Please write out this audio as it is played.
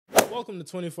welcome to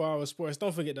 24 Hour Sports.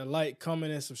 Don't forget to like,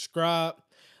 comment, and subscribe.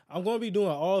 I'm going to be doing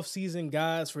off-season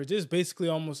guides for just basically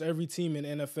almost every team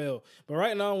in the NFL. But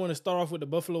right now, I want to start off with the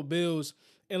Buffalo Bills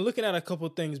and looking at a couple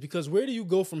things, because where do you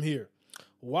go from here?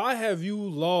 Why have you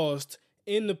lost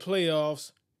in the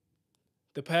playoffs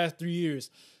the past 3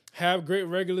 years? Have great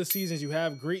regular seasons, you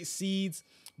have great seeds,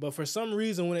 but for some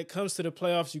reason, when it comes to the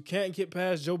playoffs, you can't get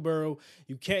past Joe Burrow,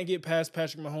 you can't get past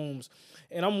Patrick Mahomes.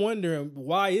 And I'm wondering,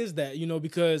 why is that?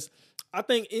 Because I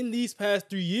think in these past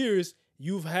 3 years,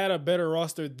 you've had a better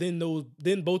roster than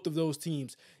both of those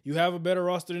teams. You have a better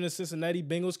roster than the Cincinnati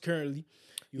Bengals currently.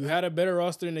 You had a better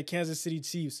roster than the Kansas City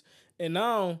Chiefs. And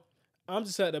now I'm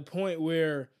just at the point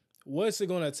where, what's it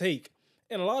going to take?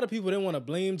 And a lot of people didn't want to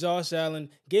blame Josh Allen.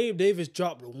 Gabe Davis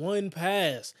dropped one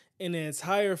pass, and the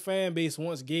entire fan base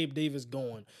wants Gabe Davis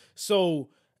gone. So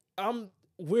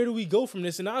where do we go from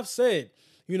this? And I've said,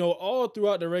 all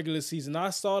throughout the regular season, I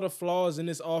saw the flaws in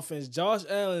this offense. Josh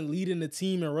Allen leading the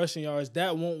team in rushing yards,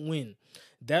 that won't win.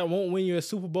 That won't win you a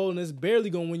Super Bowl, and it's barely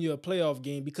going to win you a playoff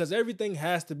game because everything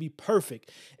has to be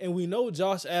perfect. And we know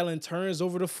Josh Allen turns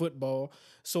over the football.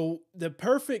 So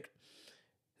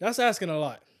that's asking a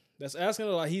lot. That's asking a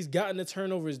lot. He's gotten the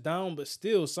turnovers down, but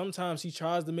still, sometimes he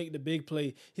tries to make the big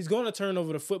play. He's going to turn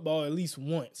over the football at least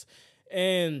once.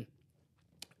 And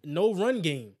no run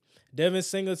game. Devin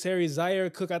Singletary, Zaire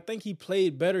Cook, I think he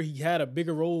played better. He had a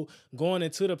bigger role going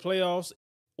into the playoffs.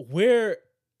 Where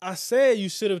I said you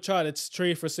should have tried to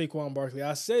trade for Saquon Barkley.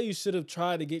 I said you should have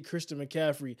tried to get Christian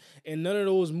McCaffrey, and none of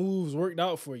those moves worked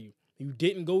out for you. You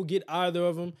didn't go get either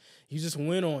of them. You just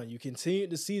went on. You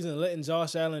continued the season letting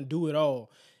Josh Allen do it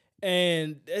all.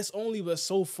 And that's only but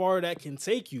so far that can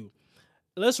take you.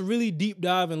 Let's really deep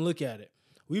dive and look at it.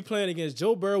 We playing against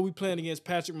Joe Burrow. We playing against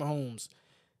Patrick Mahomes.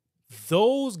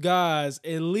 Those guys,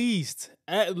 at least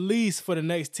for the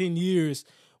next 10 years,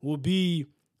 will be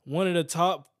one of the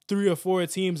top 3 or 4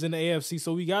 teams in the AFC.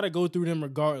 So we got to go through them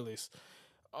regardless.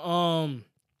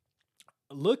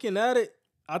 Looking at it,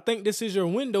 I think this is your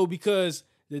window, because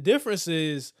the difference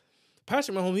is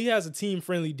Patrick Mahomes, he has a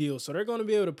team-friendly deal, so they're going to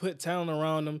be able to put talent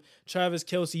around him. Travis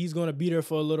Kelce, he's going to be there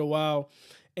for a little while.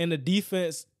 And the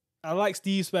defense, I like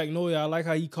Steve Spagnuolo. I like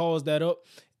how he calls that up.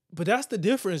 But that's the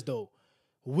difference, though.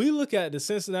 We look at the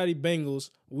Cincinnati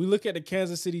Bengals, we look at the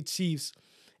Kansas City Chiefs,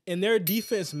 and their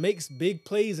defense makes big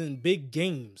plays in big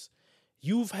games.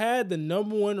 You've had the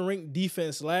number 1 ranked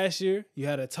defense last year. You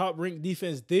had a top-ranked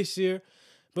defense this year.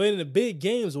 But in the big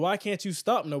games, why can't you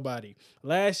stop nobody?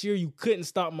 Last year, you couldn't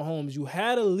stop Mahomes. You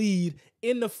had a lead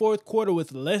in the fourth quarter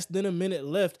with less than a minute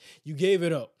left. You gave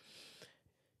it up.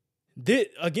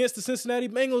 Against the Cincinnati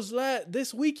Bengals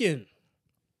this weekend,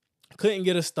 couldn't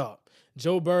get a stop.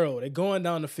 Joe Burrow, they're going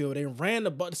down the field. They ran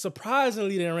the ball.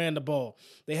 Surprisingly, they ran the ball.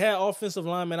 They had offensive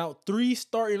linemen out, 3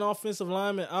 starting offensive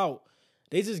linemen out.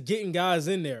 They just getting guys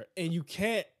in there, and you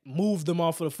can't move them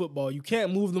off of the football. You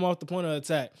can't move them off the point of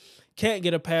attack. Can't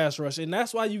get a pass rush, and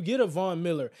that's why you get a Von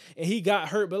Miller, and he got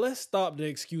hurt. But let's stop the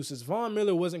excuses. Von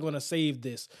Miller wasn't going to save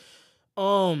this.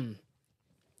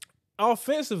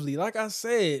 Offensively, like I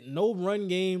said, no run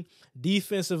game.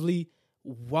 Defensively,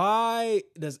 why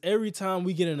does every time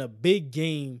we get in a big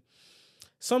game,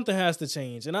 something has to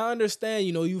change? And I understand,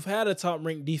 you've had a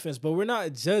top-ranked defense, but we're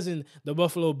not judging the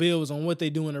Buffalo Bills on what they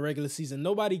do in the regular season.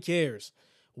 Nobody cares.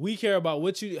 We care about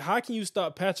how can you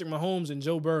stop Patrick Mahomes and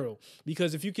Joe Burrow?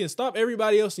 Because if you can stop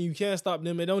everybody else and you can't stop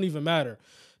them, it don't even matter.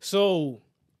 So,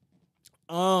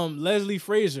 Leslie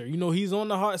Frazier, he's on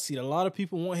the hot seat. A lot of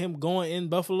people want him going in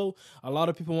Buffalo. A lot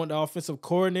of people want the offensive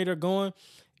coordinator going.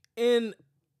 And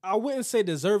I wouldn't say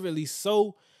deservedly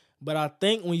so, but I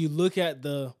think when you look at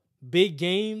the big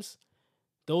games,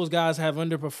 those guys have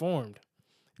underperformed.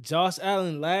 Josh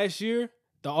Allen last year,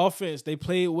 the offense, they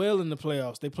played well in the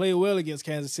playoffs. They played well against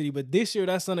Kansas City, but this year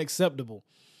that's unacceptable.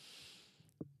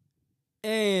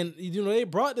 And they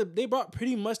brought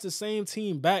pretty much the same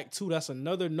team back too. That's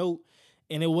another note,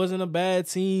 and it wasn't a bad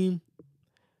team.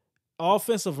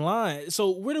 Offensive line.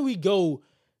 So where do we go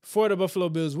for the Buffalo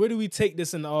Bills? Where do we take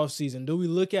this in the offseason? Do we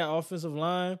look at offensive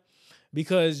line?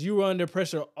 Because you were under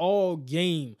pressure all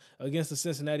game against the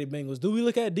Cincinnati Bengals. Do we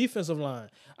look at defensive line?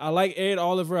 I like Ed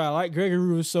Oliver. I like Gregory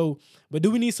Rousseau. But do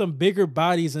we need some bigger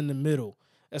bodies in the middle?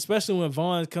 Especially when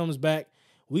Vaughn comes back.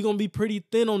 We're going to be pretty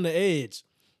thin on the edge.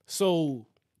 So,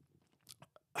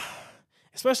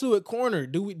 especially with corner,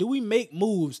 do we make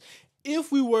moves? If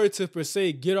we were to, per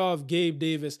se, get off Gabe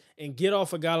Davis and get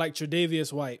off a guy like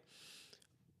Tre'Davious White,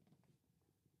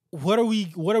 what are we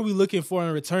looking for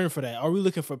in return for that? Are we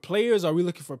looking for players? Are we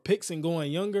looking for picks and going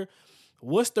younger?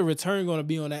 What's the return going to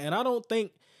be on that? And I don't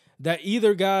think that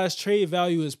either guy's trade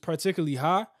value is particularly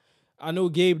high. I know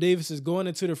Gabe Davis is going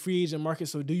into the free agent market,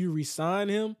 so do you resign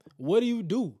him? What do you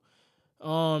do?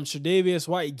 Tre'Davious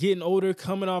White getting older,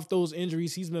 coming off those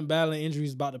injuries. He's been battling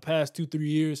injuries about the past 2-3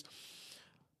 years.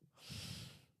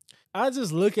 I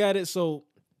just look at it, so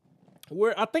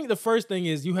I think the first thing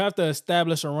is you have to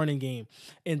establish a running game.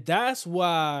 And that's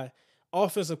why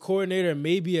offensive coordinator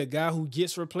may be a guy who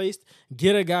gets replaced.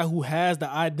 Get a guy who has the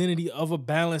identity of a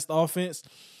balanced offense.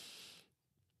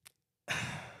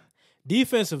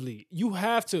 Defensively, you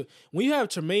have to, when you have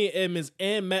Tremaine Edmonds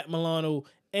and Matt Milano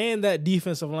and that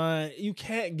defensive line, you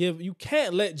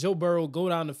can't let Joe Burrow go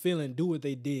down the field and do what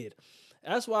they did.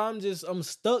 That's why I'm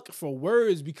stuck for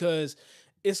words, because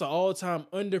it's an all-time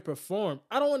underperform.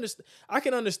 I don't understand. I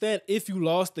can understand if you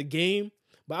lost the game,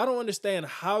 but I don't understand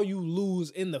how you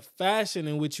lose in the fashion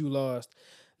in which you lost.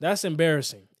 That's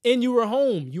embarrassing. And you were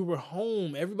home. You were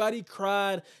home. Everybody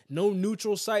cried. No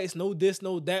neutral sites. No this,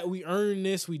 no that. We earned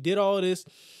this. We did all this.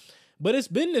 But it's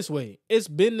been this way. It's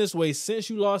been this way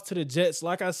since you lost to the Jets.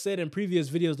 Like I said in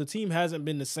previous videos, the team hasn't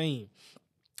been the same.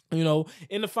 You know,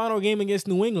 in the final game against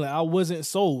New England, I wasn't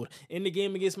sold. In the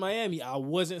game against Miami, I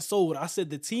wasn't sold. I said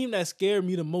the team that scared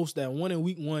me the most that won in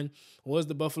week 1 was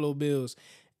the Buffalo Bills.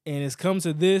 And it's come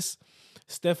to this.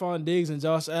 Stefon Diggs and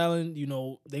Josh Allen, you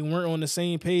know, they weren't on the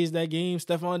same page that game.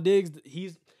 Stefon Diggs,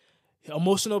 he's an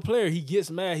emotional player. He gets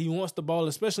mad. He wants the ball,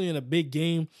 especially in a big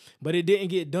game. But it didn't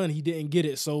get done. He didn't get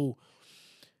it. So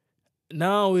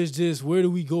now it's just, where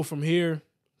do we go from here?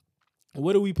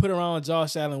 What do we put around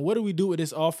Josh Allen? What do we do with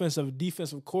this offensive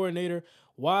defensive coordinator?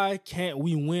 Why can't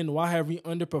we win? Why have we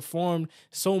underperformed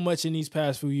so much in these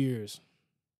past few years?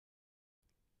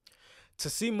 To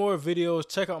see more videos,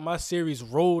 check out my series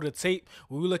Roll the Tape,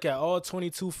 where we look at all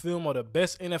 22 film of the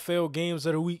best NFL games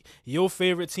of the week, your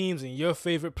favorite teams, and your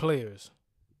favorite players.